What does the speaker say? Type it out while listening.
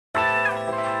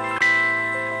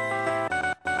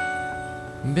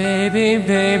Baby,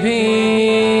 baby,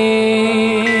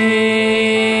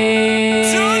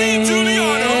 Johnny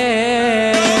Giuliano.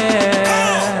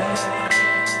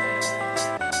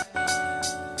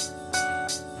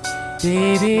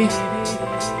 baby,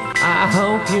 I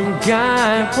hope you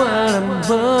got what I'm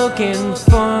looking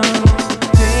for.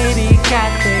 Baby,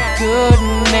 got that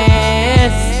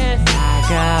goodness. I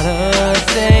gotta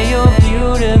say you're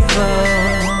beautiful,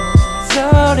 so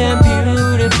damn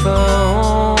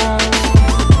beautiful.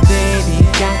 Baby,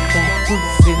 got that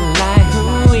pussy like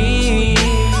ooey.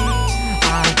 I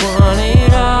want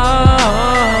it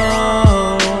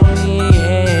all,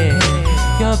 yeah.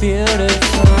 You're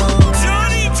beautiful,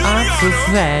 I'm so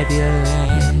fabulous.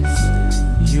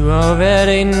 You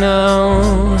already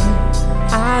know.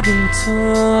 I've been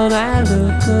told I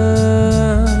look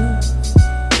good,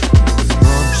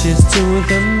 scrumptious to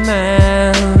the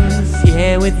max,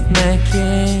 yeah, with my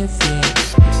kids, yeah.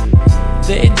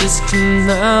 They just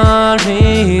cannot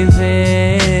resist.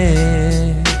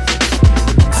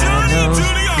 I know you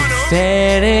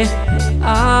said it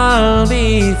all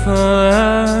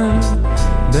before,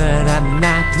 but I'm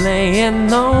not playing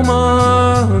no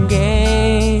more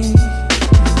games.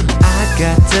 I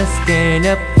got to stand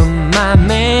up for my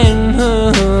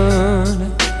manhood,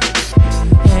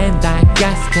 and I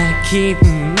got to keep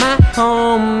my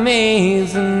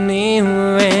homies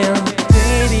anywhere.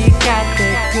 Baby, got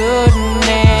that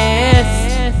goodness.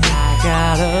 I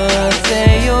gotta say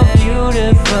you're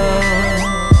beautiful,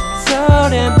 so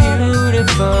damn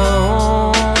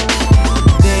beautiful.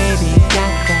 Baby,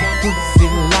 got that pussy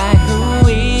like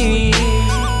ooey.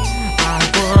 I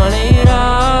want it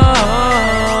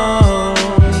all,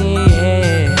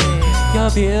 yeah.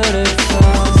 You're beautiful.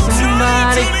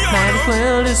 Somebody might as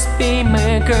well just be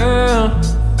my girl.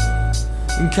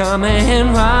 Come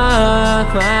and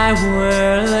rock my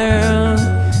world,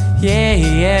 yeah,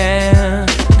 yeah.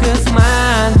 'Cause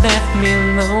mine left me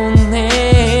lonely,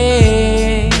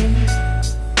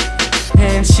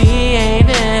 and she ain't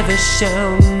ever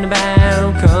shown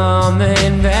about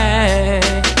coming back.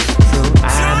 So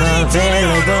I'm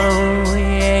available,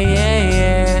 yeah, yeah,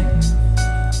 yeah.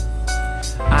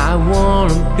 I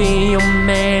wanna be your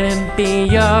man and be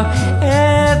your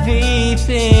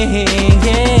everything,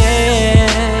 yeah.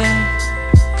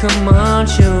 Come on,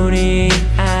 shorty,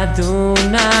 I do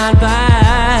not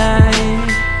bite.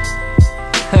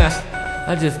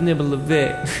 I just nibble a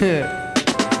bit.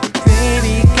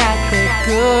 Baby, got that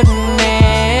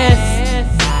goodness.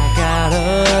 I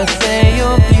gotta say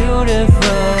you're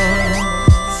beautiful,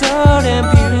 so damn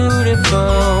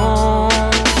beautiful.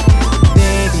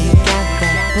 Baby, got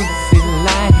that pussy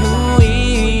like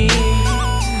ooey.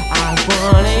 I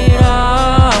want it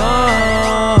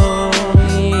all,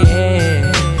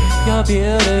 yeah. You're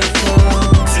beautiful.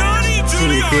 See,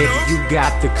 baby, you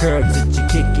got the curves that you're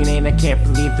kicking, and I can't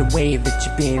believe the way that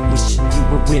you've been wishing you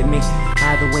were with me.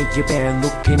 Either way you've been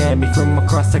looking at me from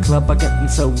across the club, I got them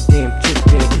so damn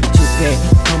trippy.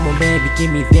 Come on, baby,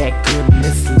 give me that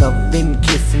goodness, loving,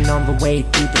 kissing on the way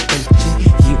through the function.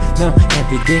 You know,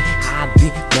 every day I'll be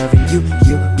loving you,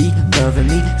 you'll be loving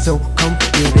me, so come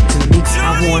give it to me. I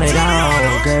want it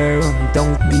all, girl,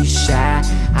 don't be shy.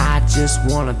 I just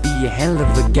wanna be a hell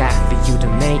of a guy for you, to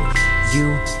make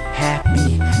you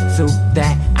happy, so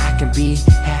that I can be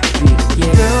happy,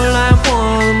 yeah. Girl, I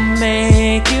wanna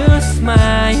make you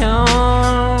smile.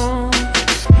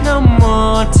 No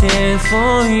more tears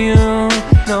for you.